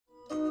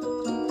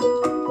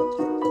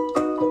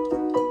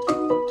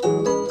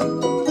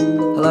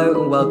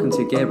Hello and welcome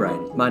to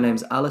Gearbrain. My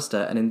name's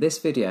Alistair, and in this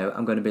video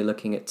I'm going to be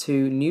looking at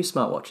two new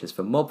smartwatches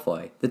from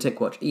Mobvoi, the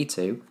TicWatch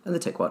E2 and the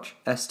TicWatch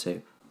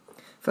S2.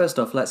 First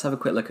off, let's have a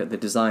quick look at the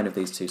design of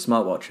these two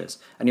smartwatches,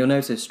 and you'll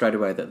notice straight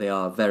away that they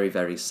are very,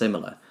 very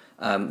similar.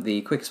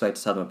 The quickest way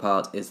to tell them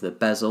apart is the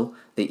bezel.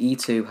 The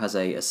E2 has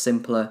a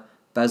simpler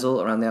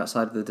bezel around the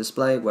outside of the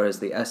display, whereas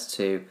the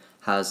S2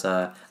 has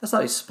a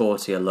slightly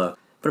sportier look.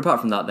 But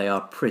apart from that, they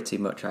are pretty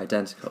much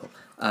identical.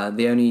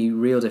 The only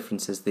real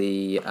difference is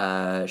the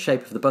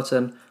shape of the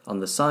button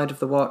on the side of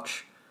the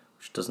watch,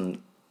 which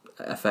doesn't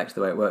affect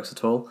the way it works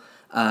at all.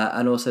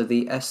 And also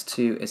the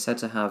S2 is said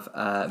to have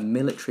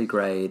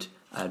military-grade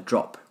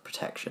drop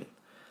protection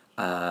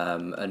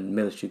and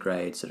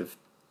military-grade sort of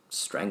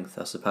strength,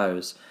 I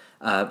suppose.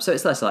 So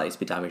it's less likely to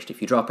be damaged if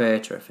you drop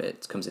it or if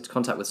it comes into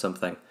contact with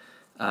something,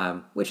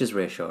 which is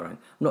reassuring.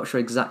 I'm not sure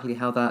exactly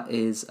how that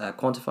is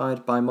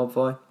quantified by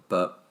Mobvoi,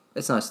 but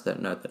it's nice to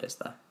know that it's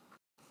there.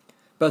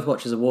 Both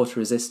watches are water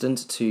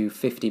resistant to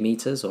 50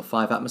 metres or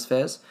 5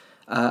 atmospheres,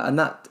 and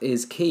that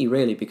is key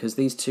really because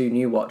these two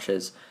new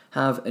watches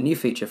have a new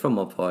feature from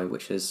Mobvoi,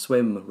 which is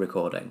swim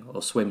recording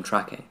or swim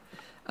tracking.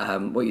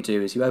 What you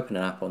do is you open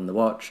an app on the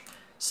watch,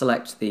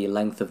 select the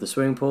length of the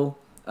swimming pool.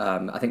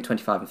 I think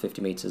 25 and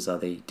 50 metres are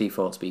the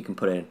defaults, but you can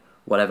put in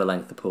whatever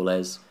length the pool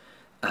is,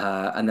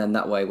 and then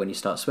that way when you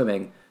start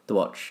swimming, the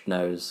watch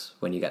knows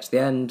when you get to the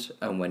end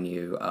and when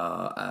you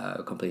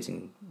are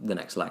completing the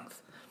next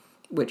length,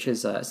 which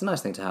is it's a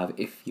nice thing to have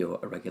if you're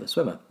a regular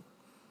swimmer.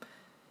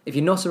 If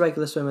you're not a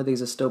regular swimmer,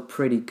 these are still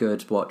pretty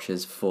good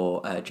watches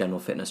for general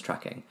fitness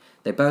tracking.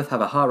 They both have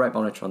a heart rate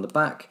monitor on the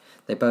back.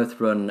 They both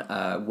run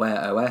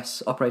Wear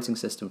OS operating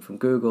system from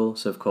Google,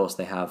 so of course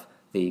they have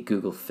the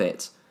Google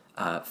Fit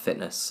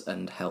fitness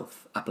and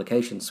health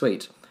application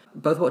suite.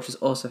 Both watches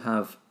also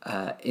have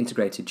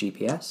integrated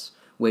GPS,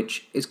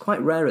 which is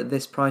quite rare at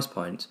this price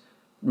point.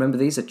 Remember,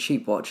 these are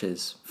cheap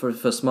watches for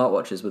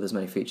smartwatches with as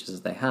many features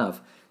as they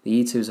have.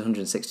 The E2 is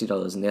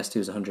 $160 and the S2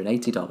 is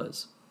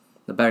 $180.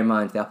 Now bear in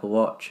mind the Apple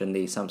Watch and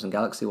the Samsung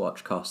Galaxy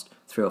Watch cost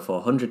 $300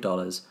 or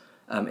 $400.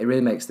 It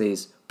really makes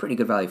these pretty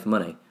good value for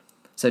money.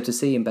 So to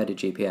see embedded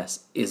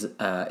GPS is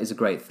a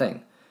great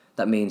thing.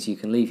 That means you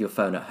can leave your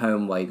phone at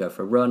home while you go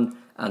for a run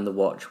and the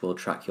watch will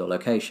track your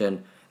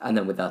location, and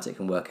then with that it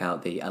can work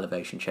out the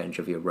elevation change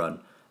of your run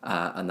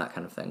and that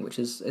kind of thing, which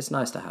is it's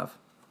nice to have.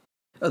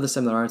 Other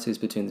similarities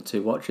between the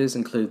two watches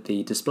include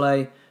the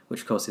display,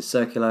 which of course is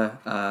circular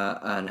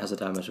and has a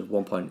diameter of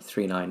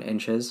 1.39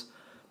 inches.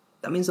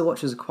 That means the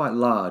watches are quite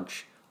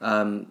large.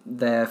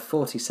 They're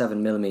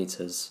 47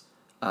 millimeters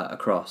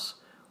across,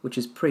 which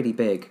is pretty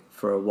big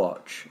for a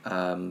watch,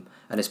 and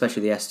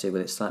especially the S2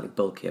 with its slightly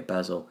bulkier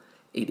bezel.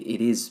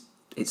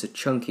 It's a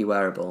chunky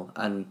wearable,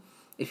 and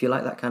if you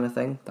like that kind of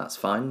thing, that's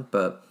fine.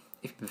 But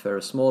if you prefer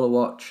a smaller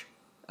watch,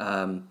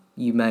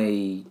 you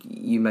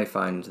may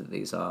find that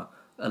these are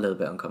a little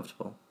bit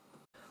uncomfortable.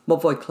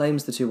 Mobvoi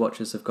claims the two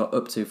watches have got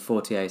up to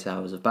 48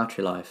 hours of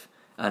battery life,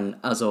 and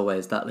as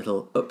always that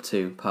little up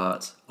to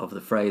part of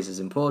the phrase is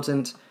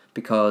important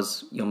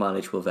because your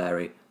mileage will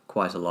vary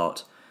quite a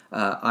lot.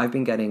 I've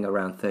been getting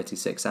around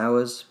 36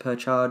 hours per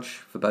charge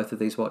for both of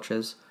these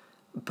watches,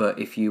 but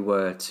if you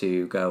were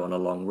to go on a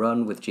long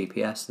run with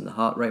GPS and the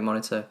heart rate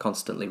monitor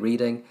constantly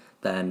reading,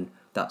 then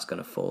that's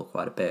going to fall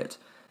quite a bit.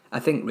 I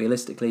think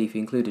realistically if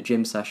you include a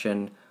gym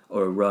session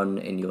or a run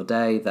in your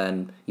day,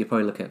 then you're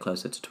probably looking at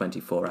closer to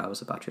 24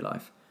 hours of battery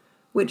life,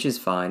 which is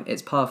fine.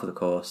 It's par for the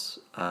course,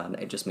 and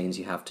it just means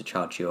you have to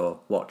charge your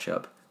watch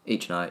up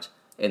each night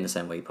in the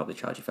same way you probably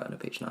charge your phone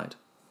up each night.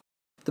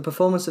 The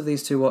performance of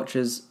these two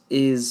watches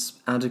is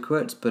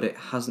adequate, but it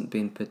hasn't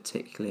been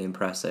particularly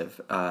impressive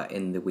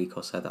in the week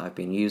or so that I've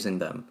been using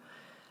them.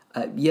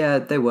 Yeah,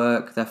 they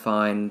work, they're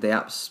fine, the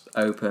app's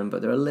open,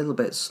 but they're a little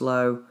bit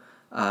slow,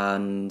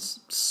 and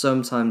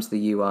sometimes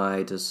the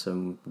UI does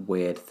some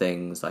weird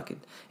things, like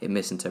it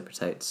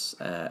misinterprets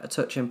a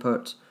touch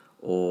input,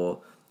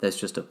 or there's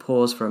just a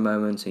pause for a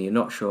moment and you're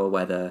not sure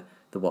whether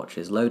the watch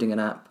is loading an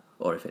app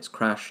or if it's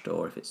crashed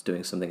or if it's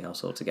doing something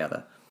else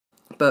altogether.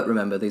 But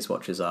remember, these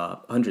watches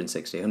are $160,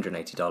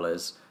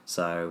 $180,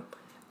 so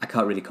I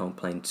can't really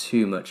complain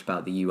too much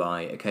about the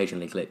UI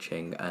occasionally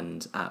glitching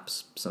and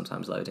apps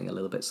sometimes loading a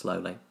little bit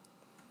slowly.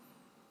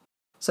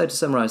 So to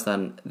summarise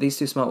then, these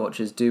two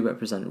smartwatches do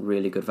represent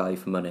really good value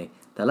for money.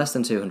 They're less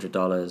than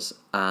 $200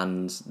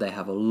 and they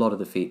have a lot of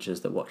the features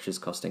that watches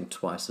costing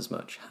twice as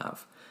much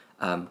have.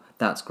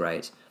 That's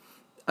great.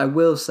 I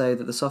will say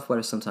that the software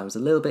is sometimes a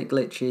little bit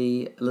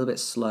glitchy, a little bit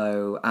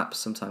slow. Apps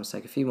sometimes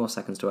take a few more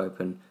seconds to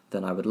open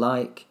than I would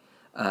like.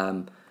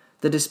 The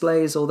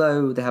displays,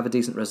 although they have a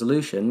decent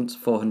resolution,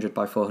 400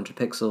 by 400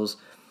 pixels,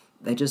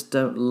 they just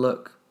don't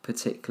look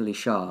particularly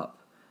sharp,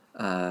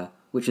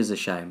 which is a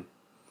shame.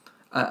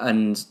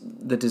 And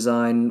the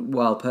design,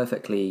 while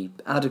perfectly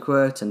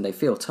adequate and they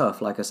feel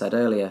tough, like I said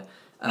earlier,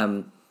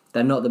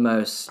 they're not the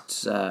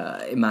most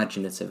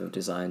imaginative of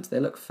designs. They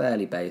look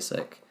fairly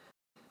basic.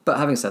 But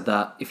having said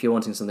that, if you're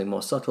wanting something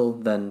more subtle,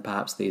 then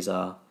perhaps these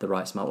are the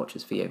right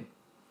smartwatches for you.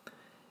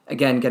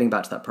 Again, getting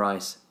back to that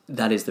price,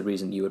 that is the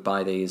reason you would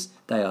buy these.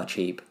 They are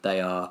cheap. They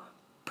are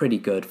pretty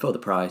good for the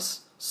price.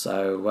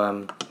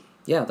 So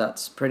yeah,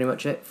 that's pretty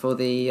much it for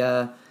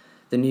the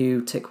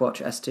new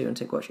TicWatch S2 and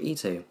TicWatch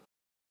E2.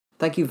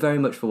 Thank you very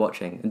much for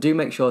watching, and do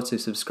make sure to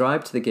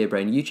subscribe to the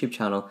Gearbrain YouTube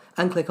channel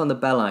and click on the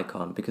bell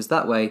icon, because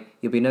that way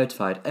you'll be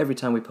notified every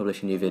time we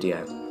publish a new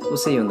video. We'll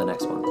see you in the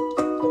next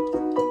one.